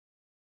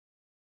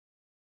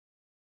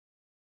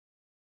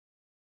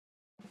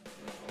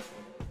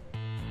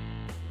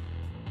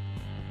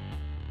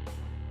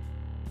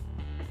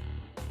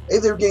Hey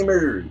there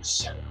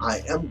gamers,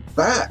 I am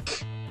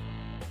back.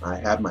 I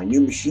have my new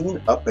machine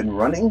up and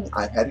running.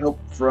 I had help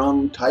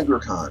from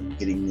Kahn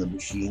getting the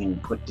machine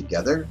put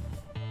together.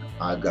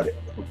 I've got it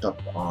hooked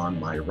up on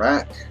my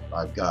rack.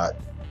 I've got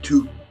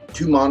two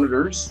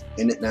monitors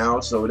in it now,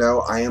 so now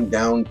I am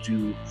down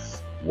to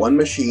one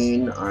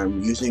machine.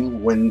 I'm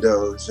using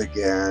Windows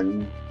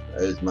again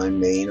as my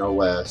main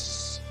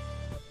OS.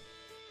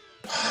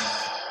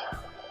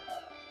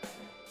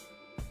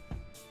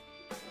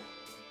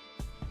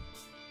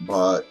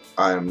 But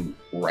I'm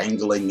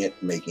wrangling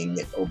it, making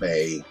it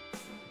obey.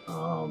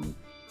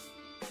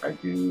 I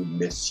do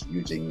miss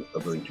using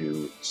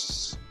Ubuntu.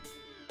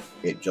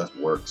 It just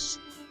works,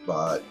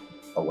 but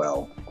oh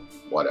well,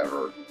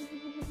 whatever.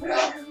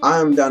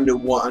 I'm down to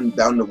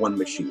one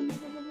machine,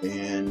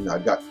 and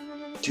I've got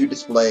two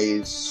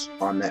displays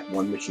on that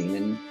one machine,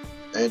 and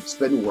it's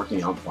been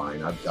working out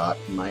fine. I've got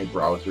my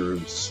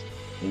browsers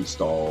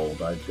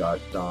installed. I've got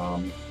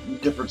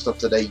different stuff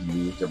that I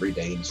use every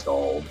day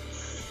installed.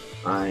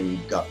 I'm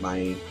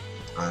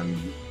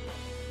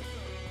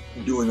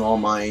doing all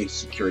my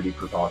security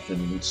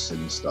precautions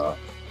and stuff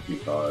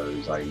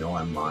because I know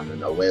I'm on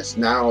an OS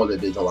now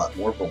that is a lot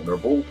more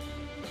vulnerable.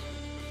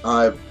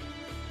 I've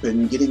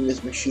been getting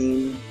this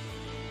machine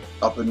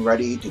up and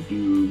ready to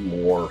do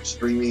more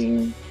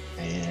streaming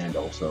and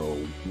also,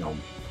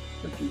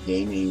 to do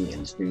gaming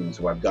and streaming.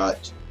 So I've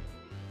got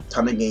a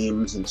ton of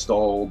games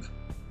installed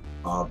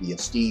via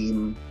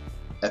Steam,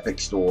 Epic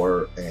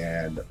Store,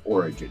 and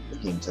Origin, the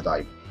games that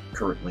I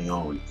currently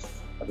own.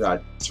 I've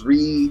got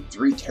three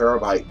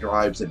terabyte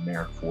drives in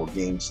there for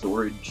game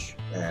storage,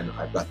 and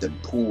I've got them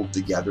pooled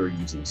together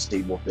using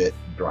StableFit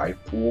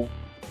Drive Pool,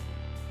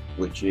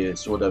 which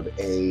is sort of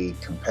a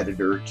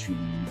competitor to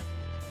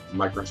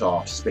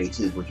Microsoft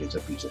Spaces, which is a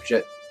piece of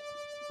shit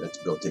that's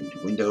built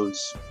into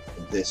Windows.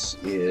 This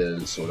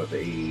is sort of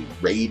a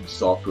RAID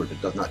software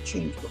that does not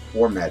change the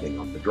formatting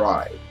on the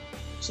drive,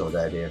 so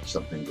that if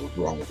something goes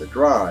wrong with the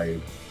drive,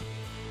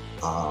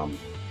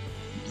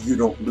 you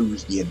don't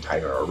lose the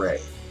entire array.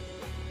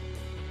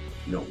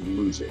 You don't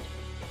lose it.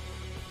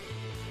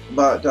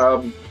 But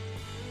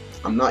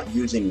I'm not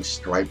using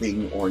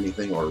striping or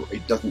anything, or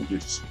it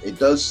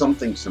does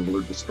something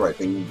similar to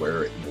striping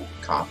where it will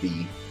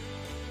copy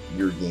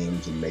your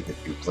games and make a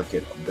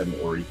duplicate of them,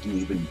 or you can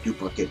even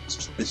duplicate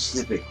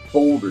specific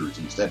folders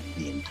instead of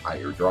the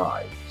entire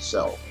drive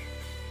itself.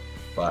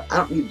 But I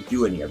don't need to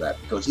do any of that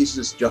because this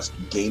is just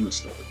game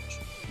storage.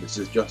 This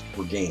is just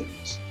for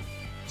games.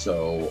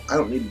 So I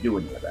don't need to do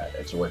any of that.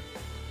 And so if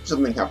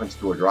something happens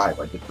to a drive,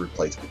 I just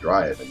replace the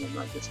drive and then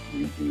I just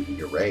redo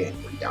the array and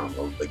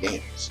re-download the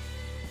games.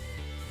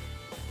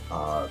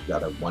 I've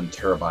got a 1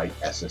 terabyte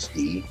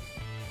SSD,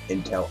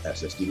 Intel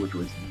SSD, which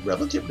was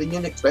relatively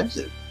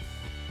inexpensive,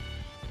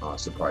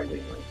 surprisingly.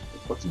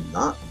 It was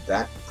not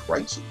that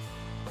pricey.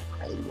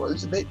 I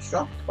was a bit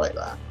shocked by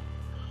that.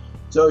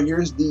 So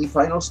here's the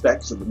final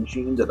specs of the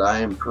machine that I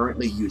am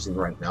currently using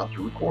right now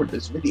to record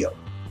this video.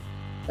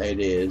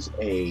 It is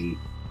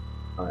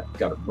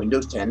got a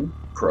Windows 10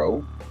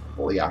 Pro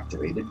fully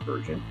activated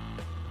version.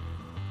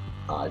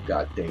 I've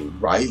got a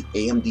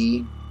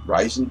AMD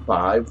Ryzen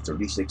 5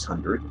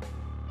 3600,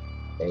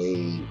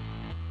 a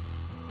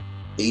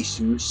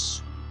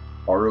Asus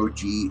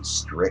ROG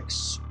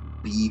Strix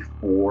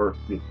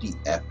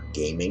B450F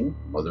gaming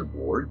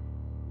motherboard.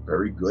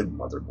 Very good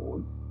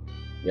motherboard.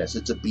 Yes,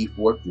 it's a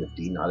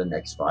B450, not an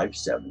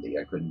X570.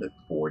 I couldn't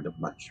afford a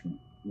much,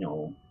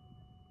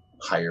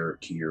 higher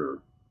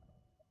tier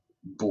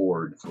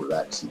board for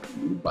that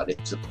CPU, but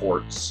it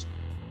supports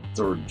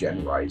 3rd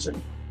gen Ryzen.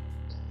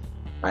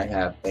 I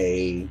have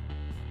a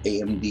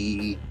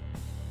AMD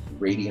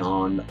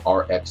Radeon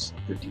RX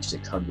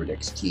 5600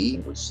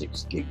 XT with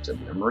 6 gigs of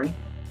memory,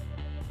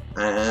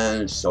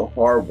 and so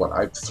far what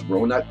I've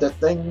thrown at that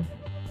thing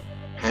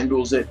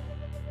handles it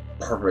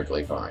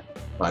perfectly fine.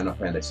 Final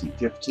Fantasy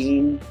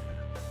 15,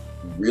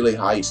 really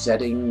high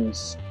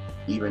settings,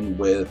 even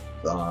with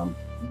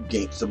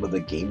some of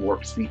the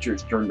GameWorks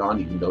features turned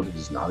on, even though this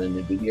is not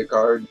an NVIDIA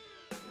card,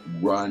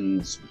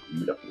 runs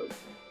beautifully.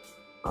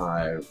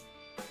 I've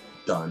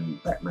done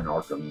Batman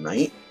Arkham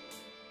Knight,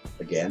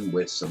 again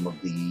with some of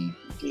the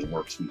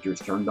GameWorks features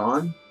turned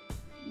on,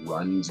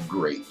 runs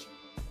great.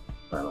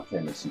 Final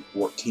Fantasy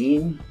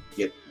 14,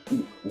 get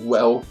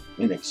well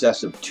in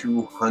excess of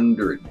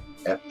 200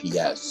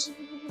 FPS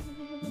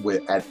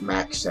at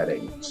max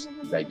settings.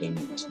 That game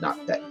is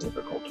not that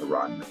difficult to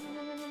run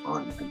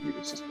on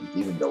computer systems,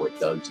 even though it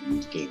does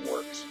use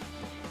GameWorks.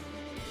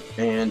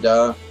 And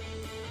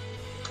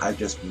I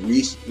just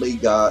recently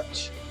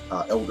got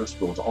Elder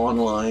Scrolls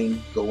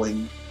Online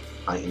going.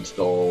 I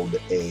installed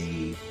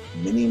a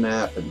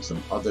mini-map and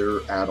some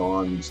other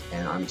add-ons,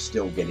 and I'm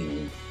still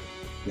getting,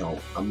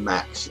 a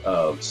max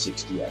of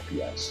 60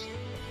 FPS,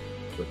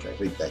 which I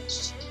think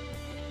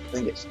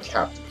it's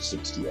capped at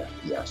 60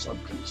 FPS on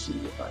PC,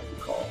 if I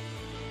recall.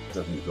 It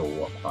doesn't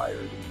go up higher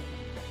than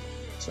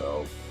that.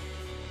 So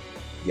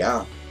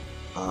yeah,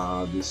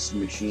 this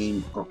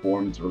machine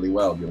performs really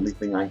well. The only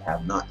thing I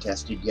have not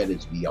tested yet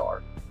is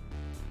VR.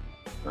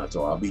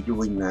 So I'll be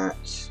doing that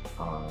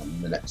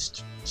the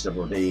next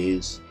several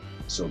days,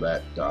 so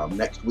that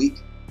next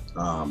week,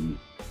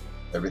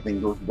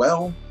 everything goes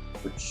well,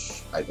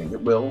 which I think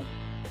it will.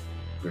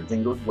 If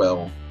everything goes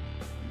well,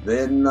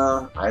 then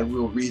I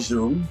will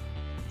resume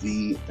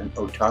an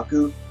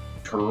otaku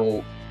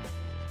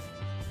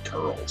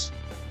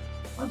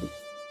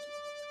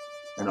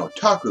an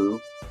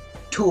otaku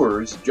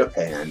tours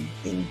Japan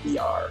in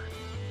VR.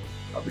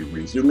 I'll be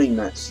resuming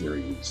that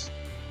series.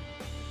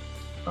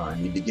 I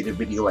need to get a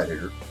video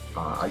editor.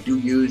 I do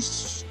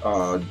use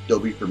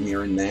Adobe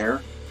Premiere in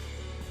there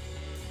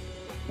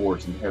for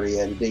some heavy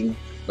editing.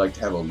 I'd like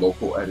to have a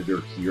local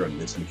editor here on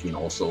this machine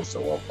also,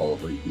 so I'll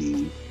probably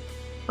be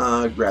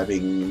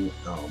grabbing,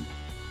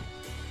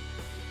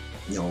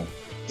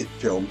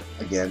 HitFilm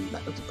again.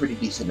 That's a pretty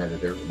decent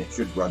editor, and it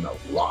should run a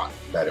lot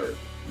better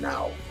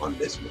now on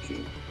this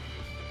machine.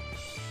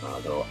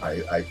 Though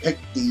I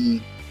picked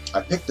the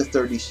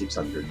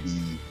 3600,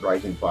 the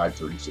Ryzen 5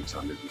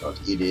 3600,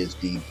 because it is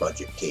the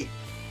budget cake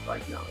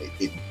right now.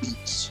 It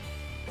beats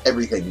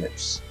everything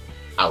that's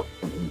out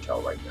from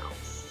Intel right now.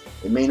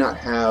 It may not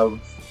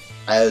have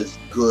as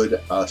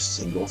good a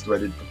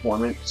single-threaded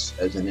performance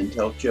as an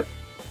Intel chip,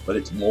 but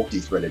its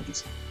multi-threaded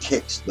just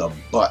kicks the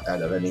butt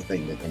out of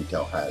anything that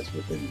Intel has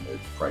within the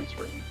price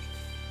range.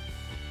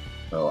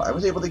 So I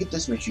was able to get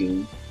this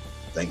machine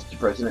thanks to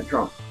President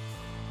Trump,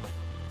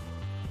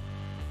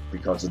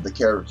 because of the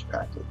CARES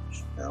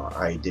package. Now,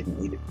 I didn't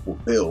need it for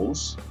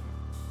bills,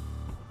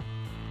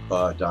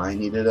 but I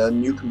needed a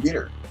new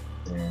computer.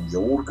 And the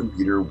old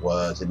computer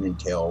was an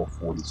Intel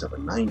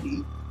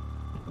 4790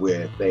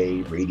 with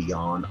a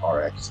Radeon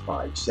RX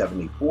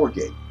 570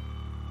 4GB.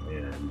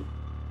 And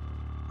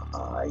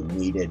I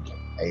needed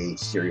a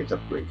serious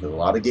upgrade, because a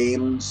lot of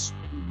games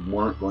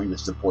weren't going to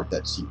support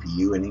that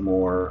CPU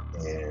anymore,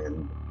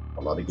 and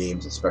a lot of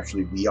games,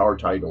 especially VR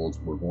titles,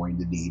 were going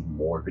to need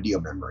more video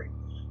memory.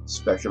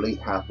 Especially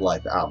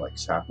Half-Life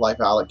Alyx. Half-Life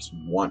Alyx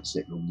wants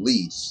at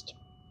least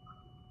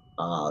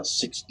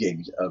 6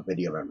 gigs of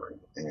video memory,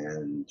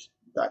 and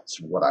that's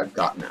what I've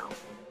got now.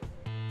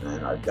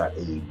 And I've got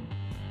a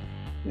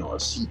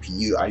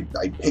CPU. I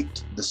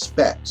picked the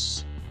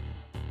specs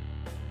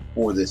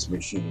for this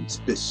machine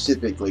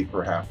specifically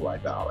for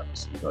Half-Life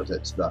Alyx, because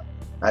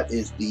that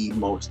is the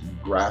most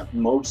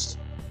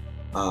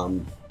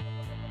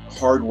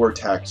hardware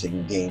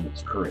taxing game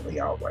that's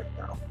currently out right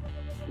now.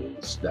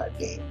 Is that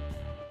game.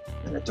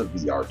 And it's a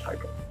VR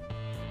title.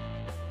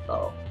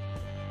 So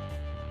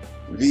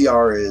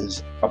VR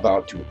is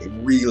about to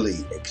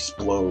really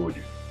explode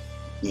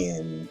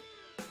in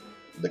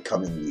the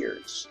coming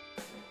years.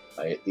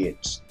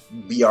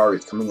 VR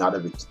is coming out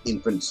of its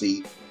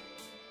infancy.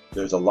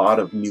 There's a lot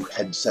of new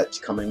headsets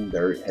coming.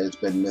 There has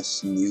been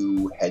this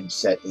new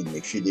headset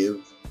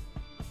initiative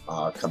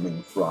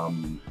coming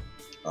from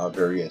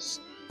various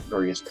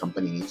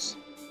companies.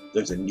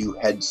 There's a new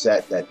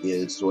headset that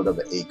is sort of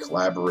a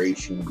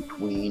collaboration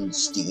between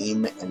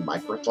Steam and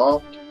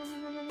Microsoft.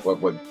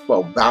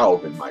 Well,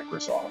 Valve and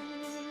Microsoft,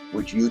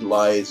 which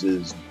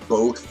utilizes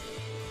both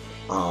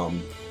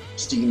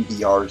Steam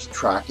VR's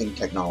tracking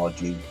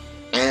technology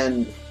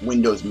and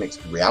Windows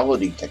mixed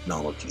reality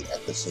technology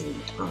at the same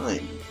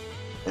time.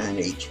 And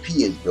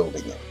HP is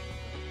building it.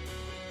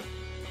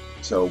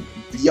 So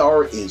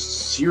VR is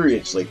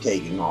seriously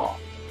taking off.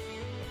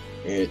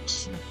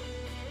 It's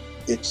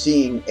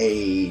seeing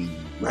a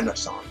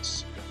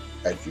renaissance,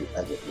 as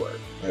it were,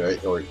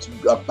 or it's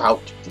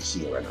about to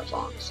see a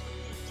renaissance.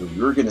 So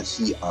you're going to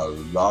see a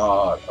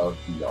lot of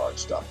VR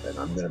stuff, and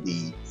I'm going to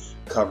be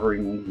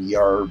covering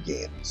VR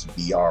games,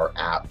 VR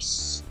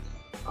apps,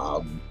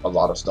 a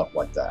lot of stuff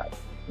like that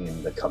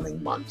in the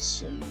coming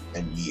months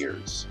and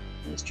years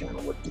on this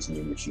channel with this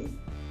new machine.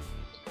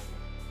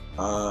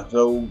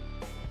 So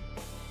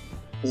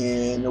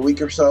in a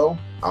week or so,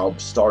 I'll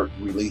start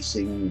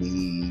releasing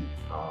the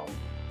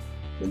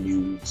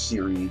new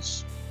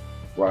series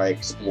where I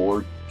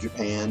explored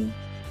Japan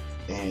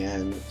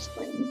and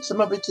explain some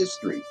of its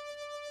history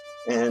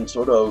and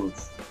sort of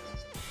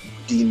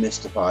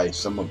demystify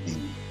some of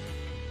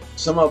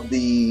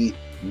the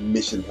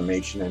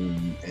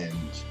misinformation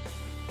and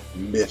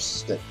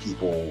myths that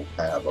people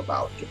have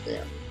about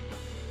Japan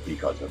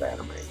because of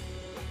anime.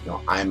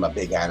 I'm a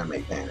big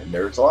anime fan, and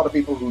there's a lot of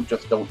people who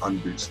just don't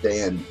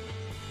understand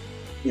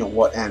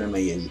what anime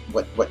is,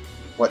 what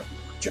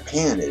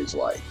Japan is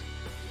like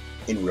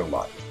in real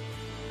life.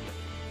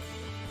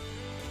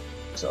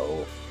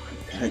 So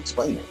I can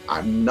explain it.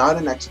 I'm not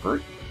an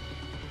expert.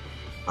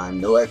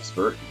 I'm no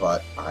expert,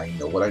 but I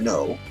know what I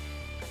know,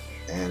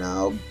 and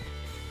I'll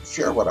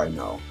share what I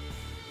know.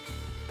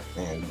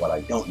 And what I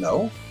don't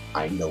know,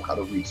 I know how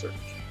to research.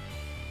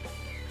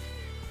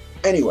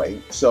 Anyway,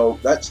 so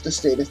that's the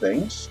state of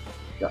things.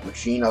 Got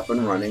machine up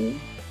and running.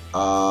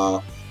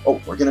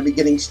 We're going to be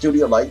getting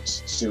studio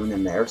lights soon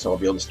in there, so I'll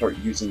be able to start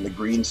using the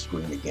green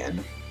screen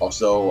again.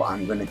 Also,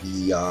 I'm going to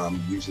be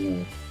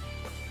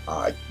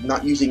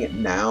not using it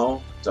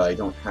now, so I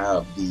don't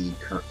have the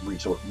current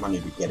resource money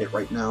to get it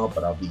right now,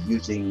 but I'll be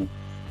using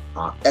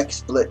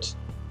XSplit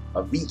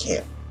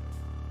VCam.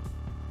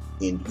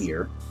 in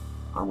here.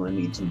 I'm going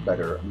to need some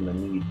better, I'm going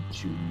to need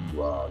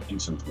to do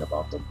something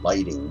about the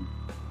lighting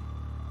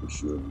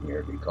issue in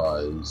here,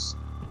 because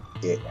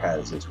it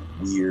has this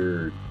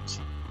weird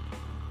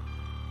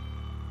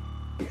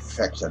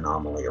effects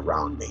anomaly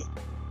around me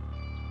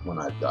when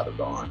I've got it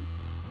on.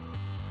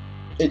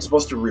 It's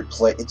supposed to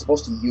replace, it's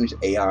supposed to use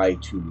AI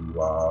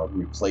to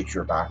replace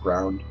your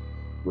background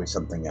with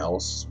something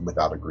else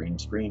without a green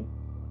screen.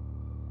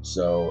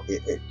 So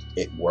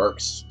it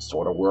works,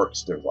 sort of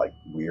works. There's like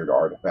weird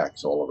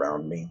artifacts all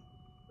around me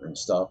and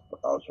stuff.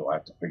 So I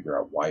have to figure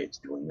out why it's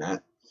doing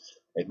that.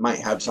 It might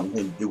have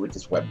something to do with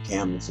this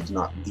webcam. This is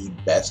not the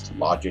best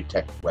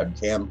Logitech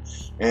webcam.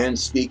 And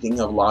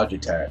speaking of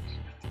Logitech,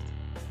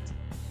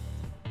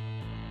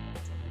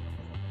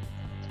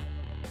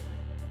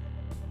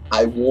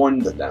 I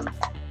warned them.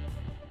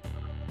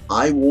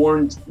 I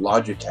warned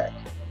Logitech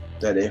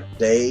that if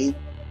they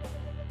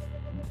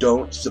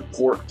don't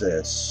support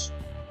this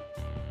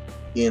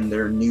in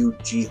their new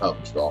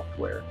G-Hub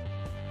software,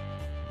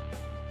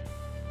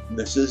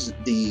 this is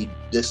the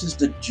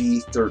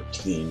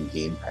G13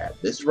 gamepad.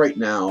 This right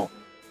now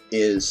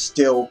is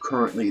still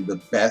currently the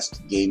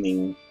best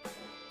gaming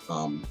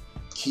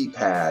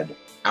keypad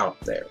out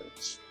there.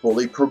 It's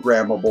fully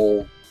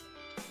programmable.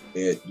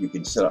 You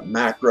can set up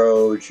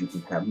macros, you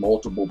can have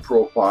multiple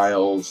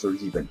profiles,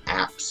 there's even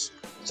apps.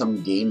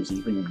 Some games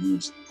even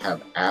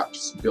have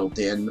apps built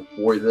in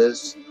for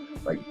this.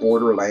 Like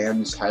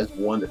Borderlands has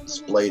one that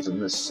displays on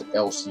this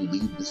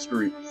LCD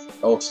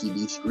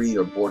screen,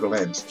 or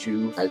Borderlands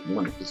 2 has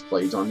one that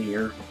displays on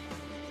here.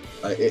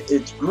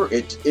 It's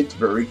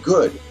very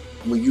good.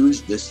 We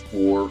used this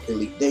for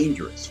Elite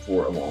Dangerous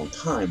for a long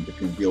time to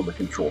be able to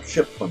control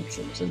ship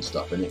functions and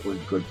stuff, and it was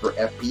good for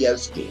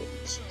FPS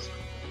games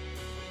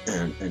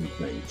and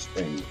things.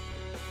 And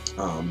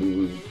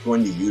we were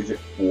going to use it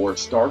for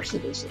Star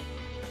Citizen,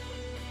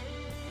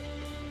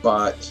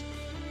 but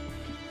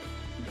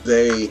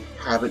they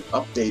haven't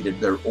updated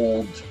their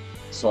old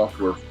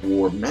software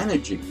for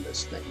managing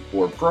this thing,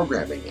 for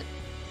programming it.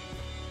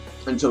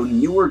 And so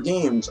newer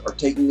games are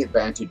taking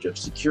advantage of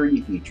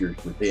security features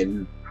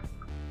within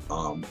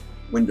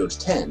Windows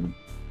 10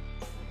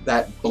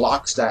 that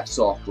blocks that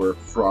software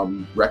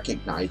from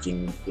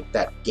recognizing if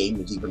that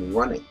game is even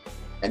running.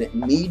 And it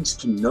needs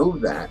to know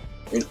that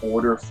in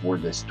order for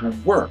this to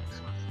work,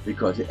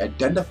 because it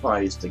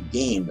identifies the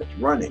game that's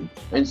running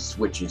and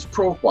switches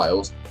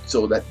profiles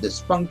so that this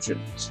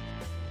functions.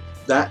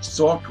 That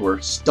software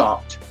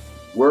stopped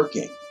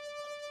working.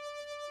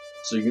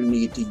 So you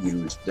need to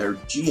use their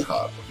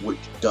G-Hub, which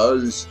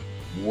does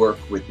work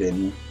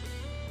within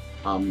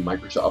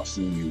Microsoft's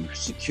new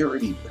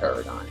security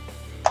paradigm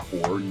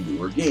for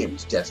newer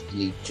games.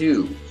 Destiny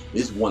 2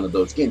 is one of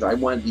those games. I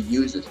wanted to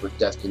use this with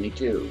Destiny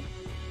 2.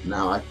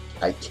 Now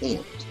I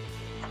can't.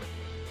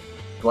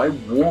 So I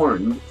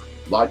warned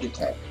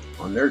Logitech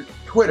on their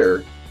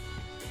Twitter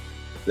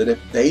that if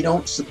they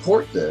don't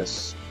support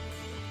this,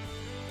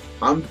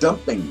 I'm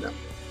dumping them.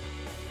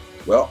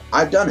 Well,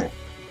 I've done it.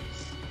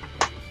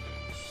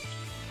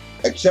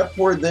 Except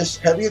for this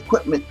heavy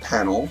equipment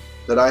panel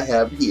that I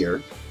have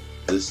here.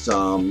 It's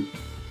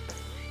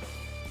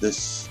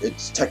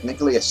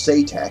technically a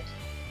SATEC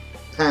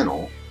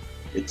panel.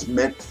 It's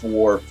meant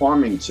for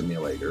Farming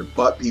Simulator,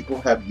 but people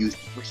have used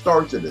it for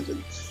Star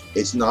Citizen.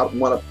 It's not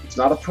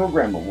a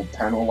programmable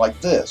panel like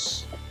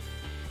this.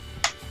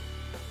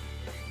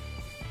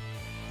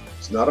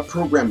 It's not a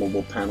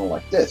programmable panel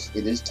like this.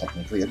 It is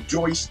technically a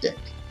joystick.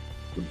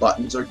 The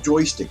buttons are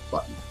joystick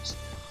buttons.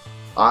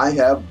 I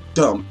have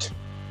dumped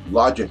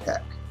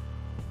Logitech.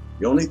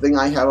 The only thing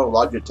I have of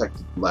Logitech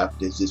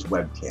left is this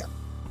webcam.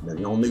 They're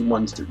the only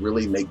ones that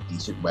really make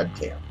decent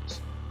webcams.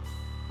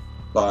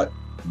 But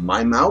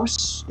my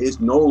mouse is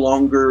no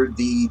longer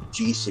the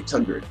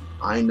G600.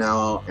 I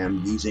now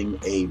am using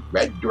a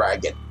Red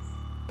Dragon.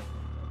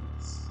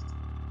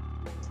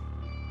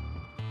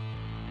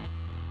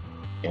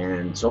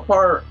 And so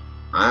far,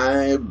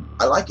 I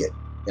like it.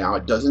 Now,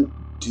 it doesn't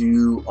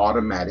do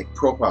automatic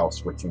profile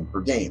switching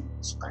for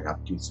games. I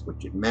have to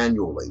switch it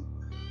manually.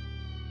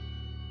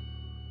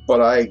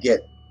 But I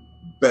get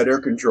better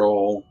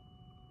control,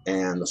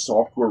 and the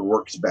software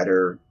works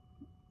better.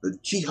 The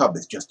G-Hub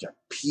is just a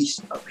piece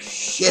of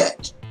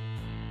shit.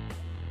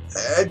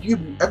 Have you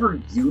ever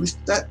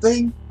used that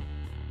thing?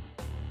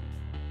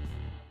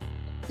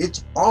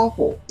 It's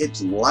awful.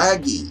 It's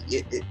laggy.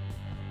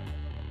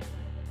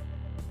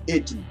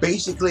 It's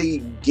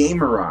basically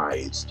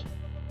gamerized.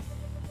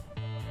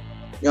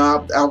 You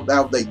know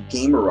how they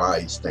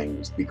gamerize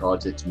things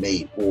because it's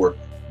made for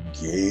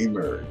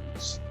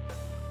gamers.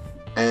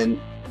 And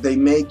they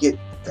make it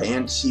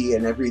fancy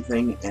and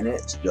everything, and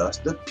it's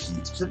just a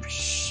piece of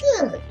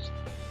shit.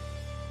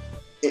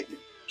 It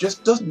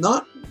just does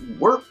not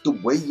work the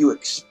way you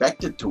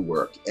expect it to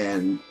work,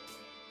 and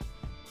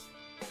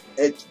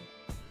it's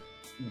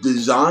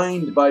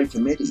designed by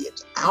committee.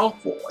 It's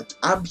awful. It's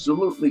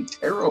absolutely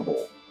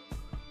terrible.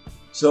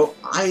 So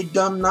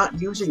I'm not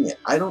using it.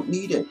 I don't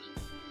need it.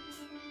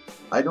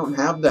 I don't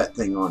have that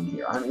thing on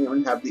here. I don't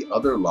even have the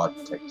other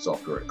Logitech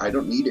software. I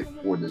don't need it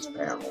for this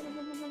panel.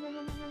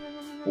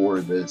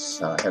 for this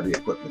heavy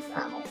equipment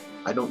panel.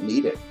 I don't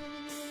need it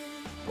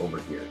over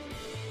here.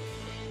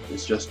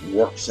 This just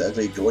works as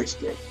a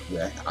joystick.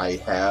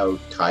 I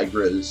have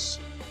Tygra's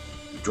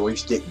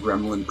joystick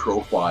gremlin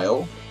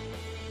profile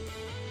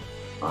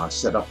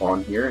set up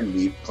on here, and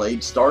we've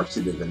played Star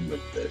Citizen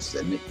with this,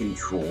 and it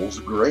controls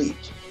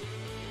great.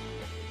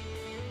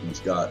 It's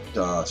got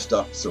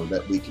stuff so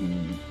that we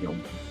can, you know,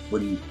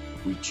 when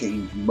we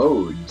change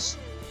modes,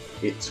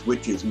 it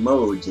switches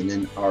modes, and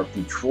then our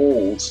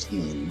control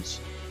schemes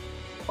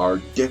are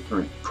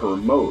different per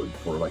mode.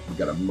 For like, we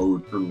got a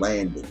mode for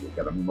landing, we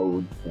got a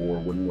mode for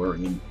when we're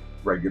in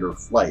regular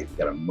flight, we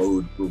got a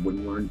mode for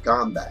when we're in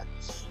combat,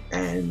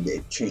 and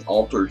it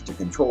alters the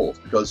controls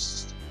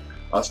because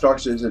Star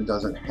Citizen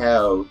doesn't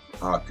have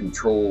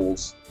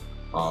controls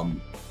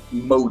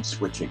mode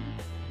switching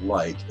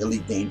like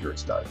Elite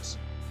Dangerous does.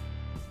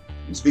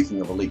 And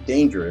speaking of Elite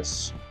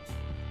Dangerous,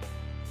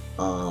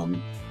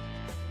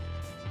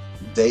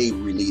 they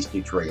released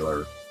a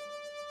trailer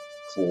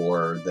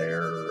for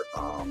their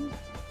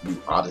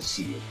new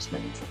Odyssey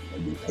expansion, a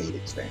new paid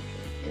expansion,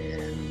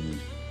 and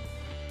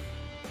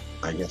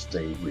I guess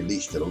they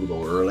released it a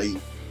little early.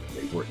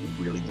 They weren't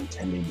really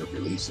intending to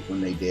release it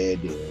when they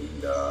did,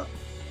 and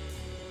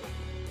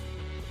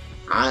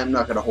I'm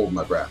not going to hold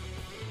my breath.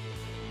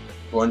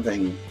 For one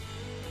thing,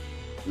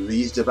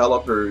 these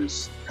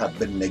developers have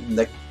been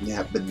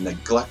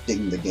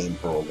neglecting the game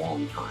for a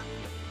long time.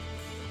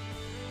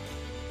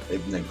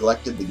 They've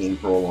neglected the game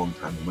for a long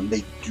time. When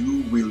they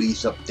do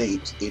release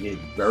updates, it is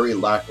very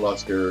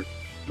lackluster,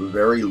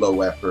 very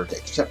low effort,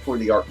 except for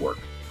the artwork.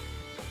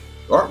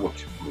 The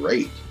artwork's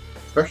great,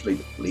 especially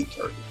the fleet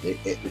characters.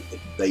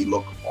 They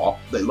look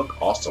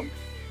awesome.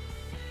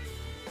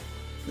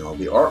 You know,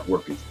 the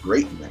artwork is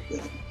great in that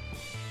game,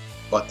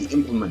 but the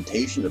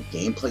implementation of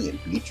gameplay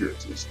and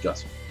features is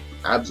just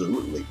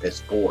absolutely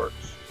piss poor.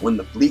 When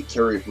the fleet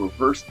carriers were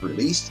first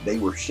released, they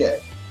were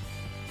shit.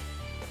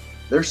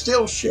 They're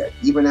still shit,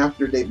 even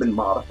after they've been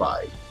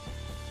modified.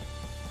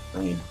 I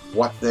mean,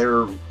 what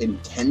their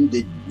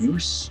intended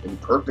use and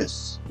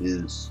purpose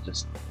is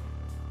just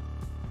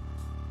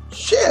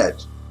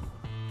shit.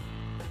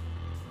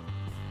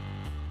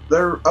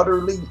 They're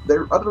utterly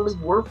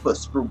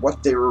worthless for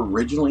what they were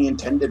originally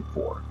intended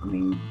for. I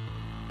mean,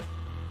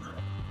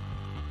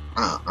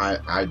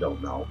 I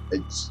don't know.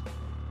 It's,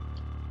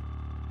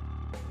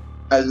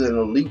 as an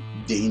Elite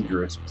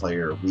Dangerous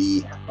player,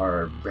 we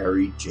are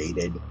very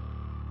jaded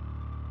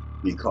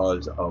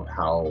because of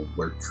how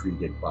we're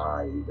treated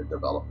by the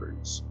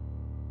developers.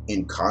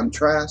 In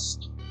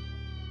contrast,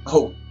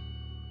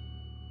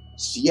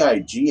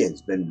 CIG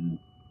has been,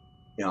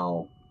 you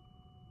know,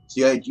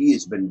 CIG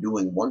has been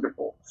doing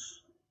wonderful.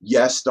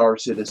 Yes, Star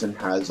Citizen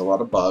has a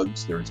lot of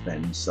bugs. There's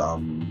been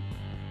some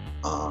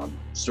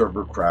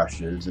server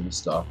crashes and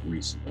stuff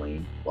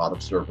recently, a lot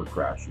of server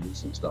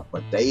crashes and stuff,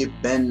 but they've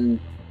been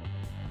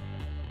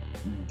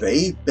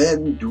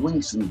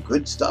doing some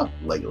good stuff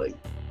lately.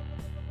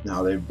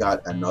 Now they've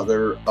got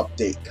another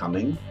update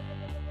coming,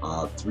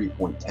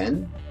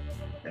 3.10,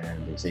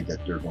 and they say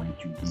that they're going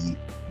to be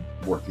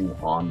working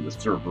on the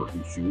server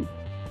issue,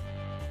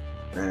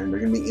 and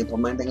they're going to be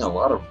implementing a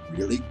lot of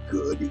really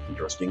good,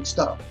 interesting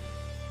stuff.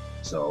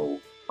 So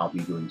I'll be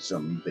doing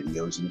some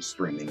videos and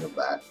streaming of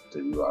that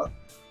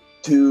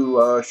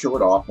to show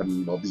it off,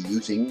 and we'll be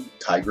using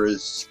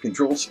Tygra's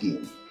control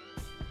scheme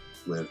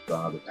with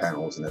the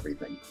panels and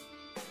everything.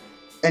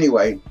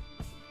 Anyway,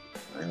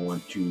 I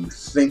want to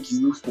thank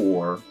you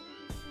for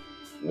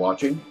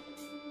watching,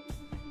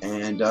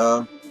 and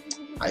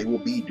I will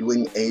be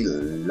doing a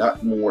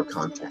lot more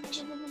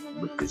content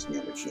with this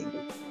new machine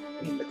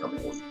in the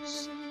coming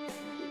weeks.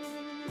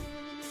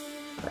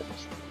 Right.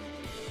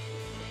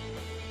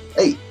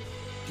 Hey,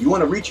 if you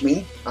want to reach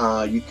me,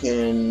 you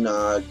can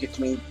get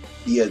to me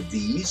via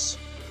these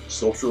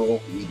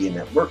social media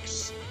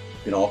networks.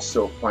 You can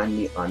also find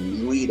me on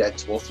MeWe.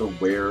 That's also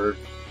where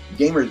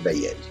Gamers Bay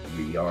is.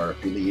 We are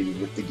affiliated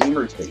with the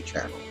Gamers Bay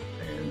channel,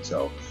 and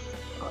so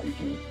you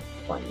can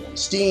find me on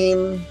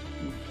Steam, you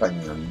can find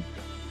me on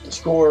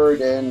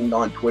Discord, and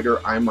on Twitter.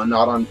 I'm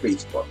not on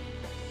Facebook.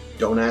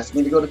 Don't ask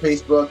me to go to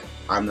Facebook.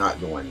 I'm not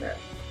going there.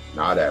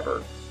 Not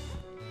ever.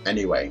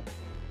 Anyway,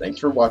 thanks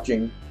for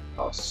watching.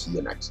 I'll see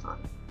you next time.